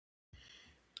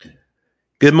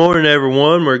Good morning,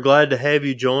 everyone. We're glad to have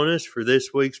you join us for this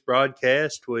week's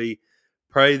broadcast. We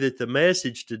pray that the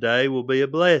message today will be a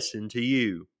blessing to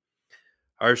you.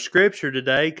 Our scripture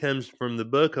today comes from the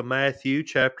book of Matthew,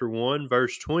 chapter 1,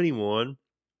 verse 21.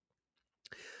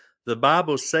 The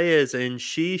Bible says, "And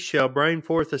she shall bring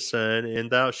forth a son, and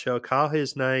thou shalt call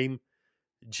his name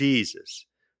Jesus,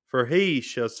 for he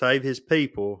shall save his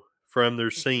people from their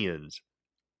sins."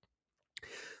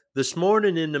 This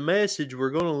morning in the message, we're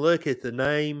going to look at the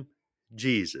name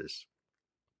Jesus.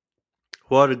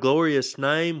 What a glorious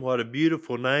name, what a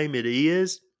beautiful name it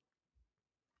is.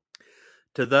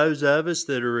 To those of us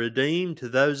that are redeemed, to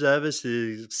those of us that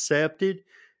are accepted,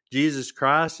 Jesus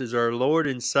Christ is our Lord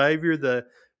and Savior. The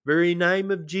very name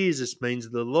of Jesus means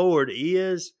the Lord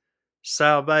is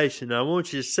salvation. I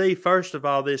want you to see, first of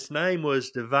all, this name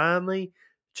was divinely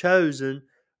chosen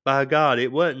by God.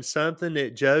 It wasn't something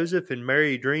that Joseph and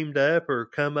Mary dreamed up or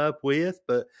come up with,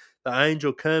 but the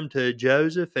angel come to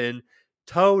Joseph and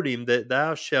told him that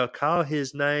thou shalt call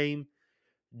his name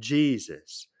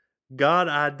Jesus. God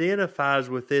identifies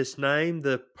with this name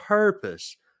the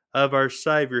purpose of our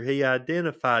Savior. He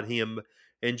identified him.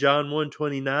 In John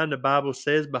 1:29, the Bible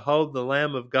says, "Behold the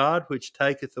Lamb of God, which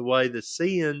taketh away the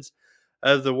sins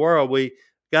of the world." We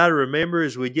got to remember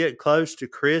as we get close to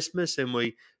Christmas and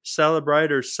we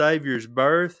celebrate our Savior's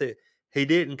birth, that he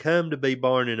didn't come to be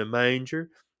born in a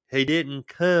manger. He didn't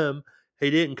come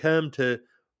to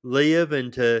live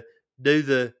and to do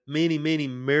the many, many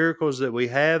miracles that we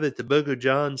have that the book of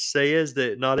John says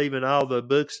that not even all the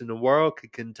books in the world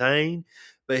could contain.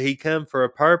 But he come for a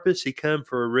purpose. He come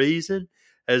for a reason.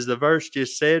 As the verse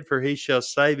just said, "For he shall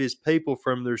save his people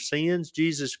from their sins."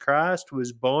 Jesus Christ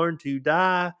was born to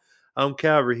die on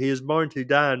Calvary. He is born to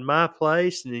die in my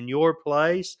place and in your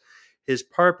place. His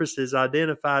purpose is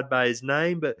identified by his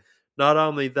name, but not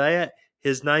only that,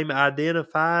 his name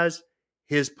identifies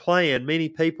his plan. Many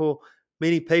people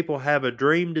have a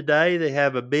dream today. They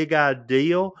have a big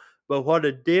ideal, but what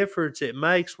a difference it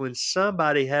makes when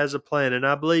somebody has a plan. And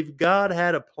I believe God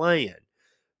had a plan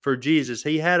for Jesus.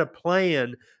 He had a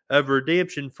plan of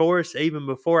redemption for us even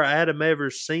before Adam ever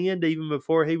sinned, even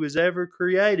before he was ever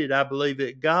created. I believe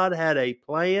that God had a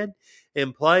plan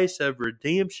in place of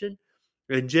redemption.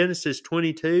 In Genesis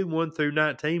 22, 1 through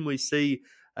 19, we see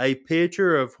a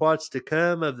picture of what's to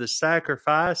come of the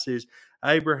sacrifices.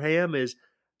 Abraham is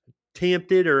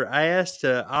tempted or asked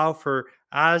to offer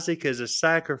Isaac as a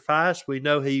sacrifice. We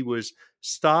know he was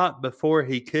stopped before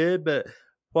he could, but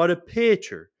what a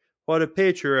picture. What a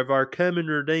picture of our coming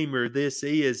Redeemer this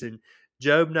is. In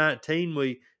Job 19,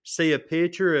 we see a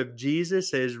picture of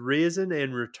Jesus as risen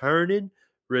and returning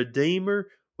Redeemer.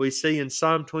 We see in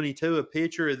Psalm 22 a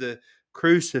picture of the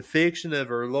crucifixion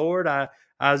of our Lord.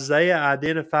 Isaiah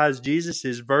identifies Jesus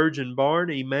as virgin born,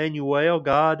 Emmanuel,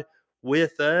 God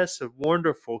with us, a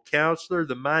wonderful counselor,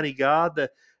 the mighty God,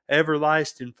 the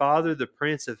everlasting Father, the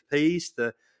Prince of Peace,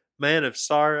 the man of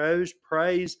sorrows.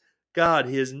 Praise God.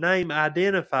 His name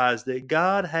identifies that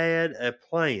God had a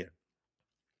plan.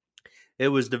 It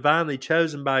was divinely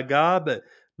chosen by God, but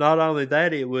not only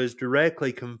that, it was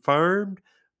directly confirmed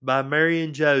by Mary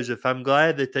and Joseph. I'm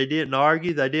glad that they didn't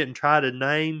argue. They didn't try to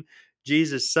name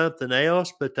Jesus something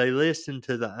else, but they listened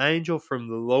to the angel from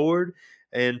the Lord.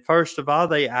 And first of all,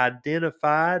 they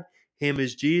identified him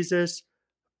as Jesus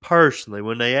personally.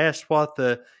 When they asked what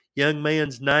the young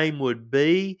man's name would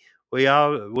be, we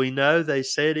know they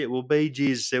said it will be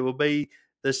Jesus. It will be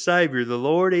the Savior. The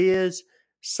Lord is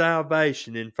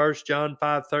salvation. In 1 John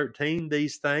 5:13,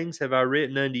 "These things have I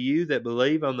written unto you that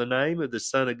believe on the name of the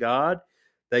Son of God,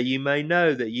 that you may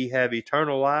know that ye have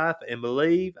eternal life, and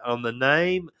believe on the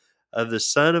name of the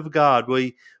Son of God."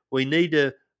 We need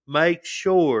to make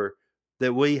sure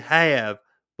that we have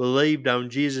believed on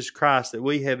Jesus Christ, that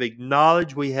we have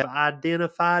acknowledged, we have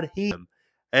identified him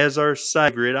as our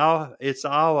Savior. It's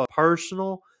all a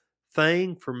personal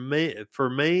thing for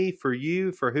me, for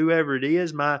you, for whoever it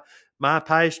is. My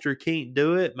pastor can't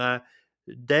do it. My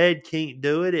dad can't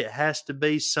do it. It has to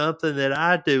be something that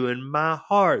I do in my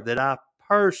heart, that I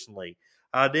personally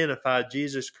identify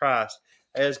Jesus Christ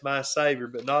as my Savior.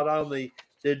 But not only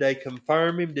did they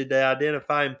confirm him, did they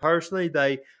identify him personally,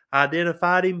 they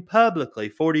identified him publicly.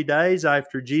 40 days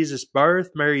after Jesus'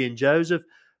 birth, Mary and Joseph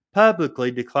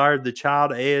publicly declared the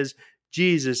child as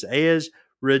Jesus, as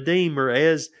Redeemer,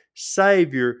 as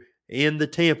Savior in the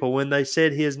temple when they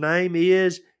said his name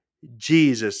is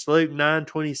Jesus. Luke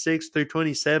 9:26 through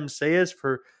 27 says,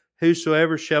 "For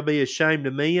whosoever shall be ashamed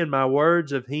of me and my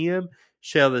words of him,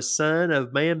 shall the Son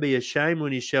of Man be ashamed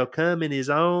when he shall come in his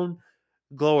own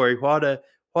glory." What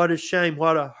a shame,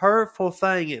 what a hurtful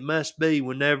thing it must be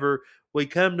whenever we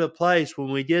come to a place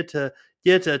when we get to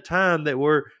a time that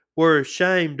we're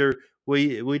ashamed, or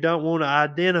we don't want to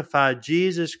identify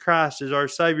Jesus Christ as our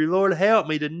Savior. Lord, help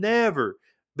me to never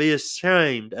be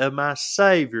ashamed of my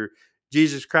Savior,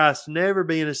 Jesus Christ, never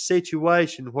be in a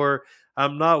situation where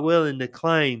I'm not willing to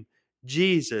claim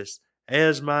Jesus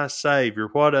as my Savior.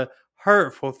 What a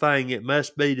hurtful thing it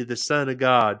must be to the Son of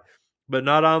God. But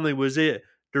not only was it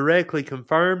directly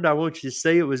confirmed, I want you to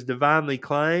see it was divinely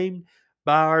claimed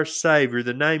by our Savior.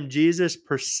 The name Jesus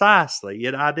precisely,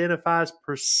 it identifies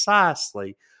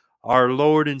precisely our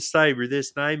Lord and Savior.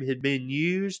 This name had been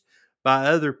used by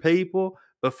other people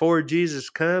before Jesus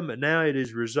come, but now it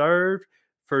is reserved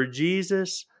for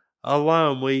Jesus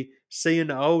alone. We see in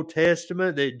the Old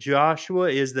Testament that Joshua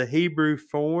is the Hebrew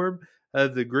form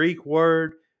of the Greek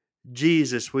word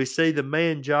Jesus. We see the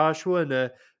man Joshua,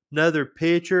 and another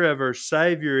picture of our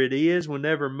Savior it is.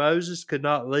 Whenever Moses could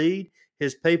not lead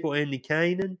his people into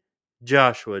Canaan,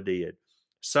 Joshua did.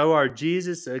 So our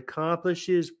Jesus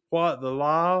accomplishes what the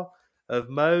law of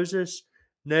Moses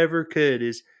never could.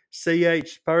 As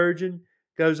C.H. Spurgeon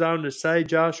goes on to say,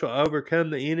 Joshua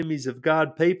overcome the enemies of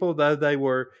God people, though they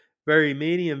were very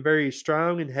many and very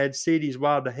strong, and had cities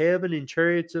wide to heaven and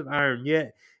chariots of iron.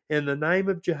 Yet in the name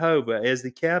of Jehovah, as the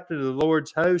captain of the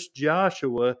Lord's host,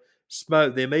 Joshua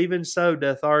smote them. Even so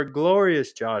doth our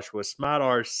glorious Joshua smite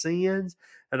our sins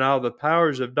and all the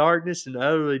powers of darkness, and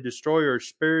utterly destroy our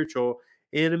spiritual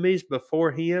enemies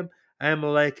before him.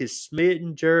 Amalek is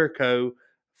smitten, Jericho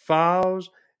falls,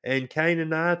 and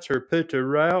Canaanites are put to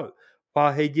rout,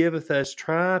 while he giveth us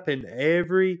triumph in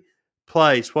every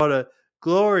place. What a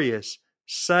glorious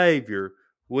Savior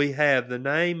we have. The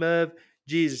name of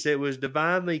Jesus. It was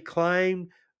divinely claimed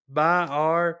by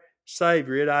our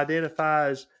Savior. It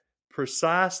identifies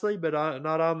precisely, but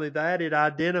not only that, it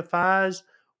identifies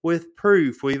with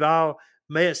proof. We've all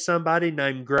met somebody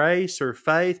named Grace or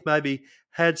Faith, maybe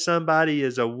had somebody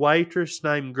as a waitress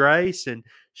named Grace and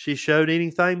she showed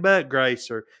anything but grace,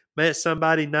 or met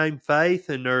somebody named Faith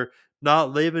and they're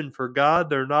not living for God.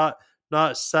 They're not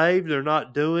saved. They're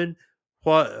not doing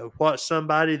what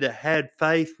somebody that had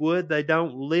faith would. They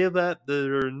don't live up to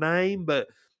their name, but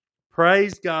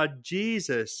praise God,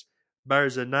 Jesus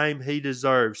bears a name he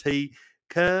deserves. He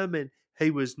come and he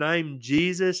was named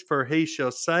Jesus, for he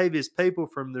shall save his people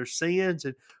from their sins.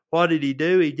 And what did he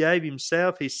do? He gave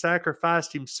himself. He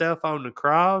sacrificed himself on the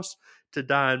cross to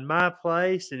die in my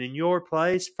place and in your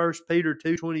place. 1 Peter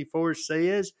 2:24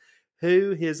 says,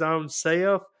 who his own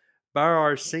self bare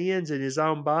our sins in his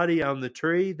own body on the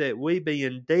tree, that we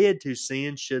being dead to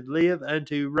sin should live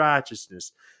unto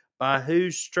righteousness, by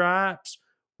whose stripes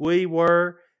we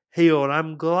were healed.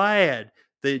 I'm glad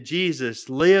that Jesus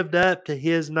lived up to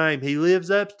his name. He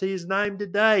lives up to his name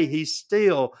today. He's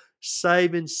still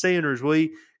saving sinners.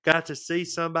 We got to see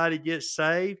somebody get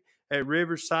saved at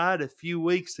Riverside a few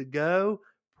weeks ago.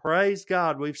 Praise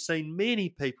God. We've seen many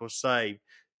people saved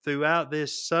throughout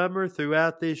this summer,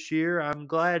 throughout this year. I'm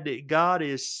glad that God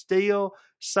is still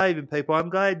saving people. I'm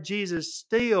glad Jesus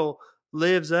still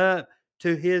lives up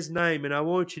to his name. And I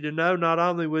want you to know, not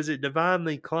only was it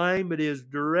divinely claimed, but it is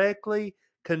directly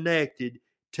connected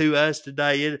to us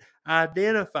today. It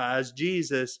identifies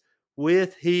Jesus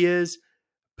with his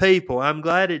people. I'm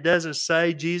glad it doesn't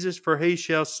say Jesus, for he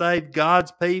shall save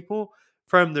God's people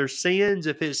from their sins.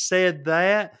 If it said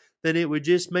that, then it would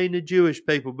just mean the Jewish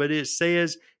people. But it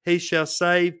says he shall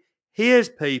save his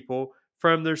people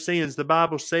from their sins. The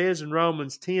Bible says in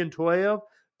Romans 10:12,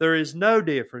 there is no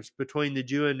difference between the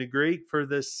Jew and the Greek, for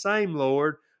the same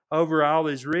Lord over all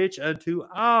is rich unto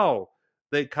all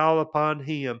that call upon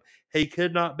him. He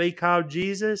could not be called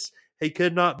Jesus. He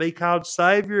could not be called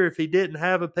Savior if he didn't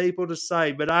have a people to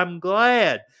save. But I'm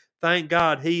glad, thank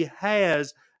God, he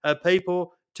has a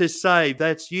people to save.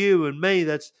 That's you and me.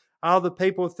 That's all the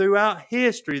people throughout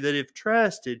history that have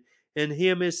trusted in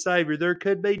him as Savior. There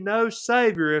could be no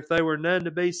Savior if there were none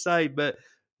to be saved. But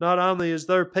not only is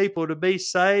there people to be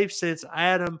saved since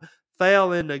Adam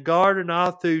fell in the garden,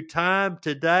 all through time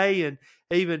today, and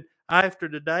even after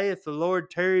today, if the Lord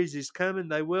tarries his coming,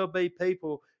 there will be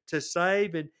people to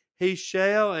save. And he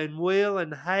shall and will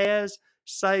and has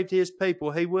saved his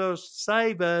people. He will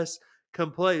save us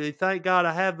completely. Thank God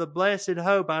I have the blessed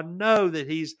hope. I know that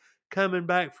he's coming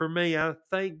back for me. I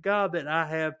thank God that I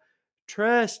have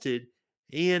trusted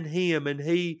in him, and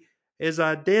he has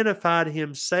identified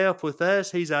himself with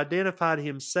us. He's identified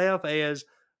himself as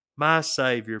my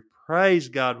Savior. Praise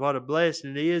God. What a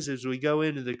blessing it is as we go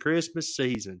into the Christmas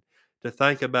season to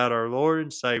think about our Lord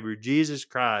and Savior, Jesus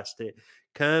Christ. That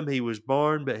come, he was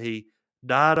born, but he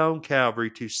died on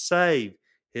Calvary to save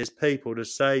his people, to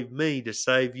save me, to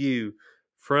save you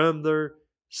from their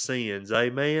sins.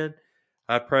 Amen.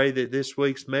 I pray that this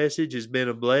week's message has been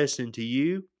a blessing to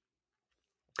you.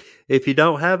 If you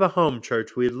don't have a home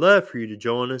church, we'd love for you to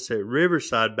join us at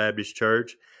Riverside Baptist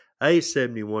Church,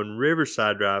 871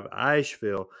 Riverside Drive,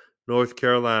 Asheville, North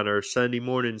Carolina. Our Sunday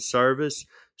morning service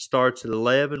starts at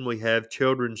 11. We have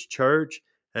children's church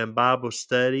and Bible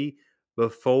study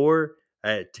before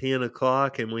at 10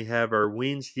 o'clock, and we have our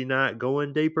Wednesday night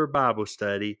Going Deeper Bible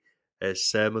study at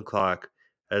 7 o'clock.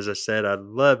 As I said, I'd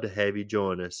love to have you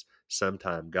join us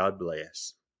sometime. God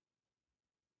bless.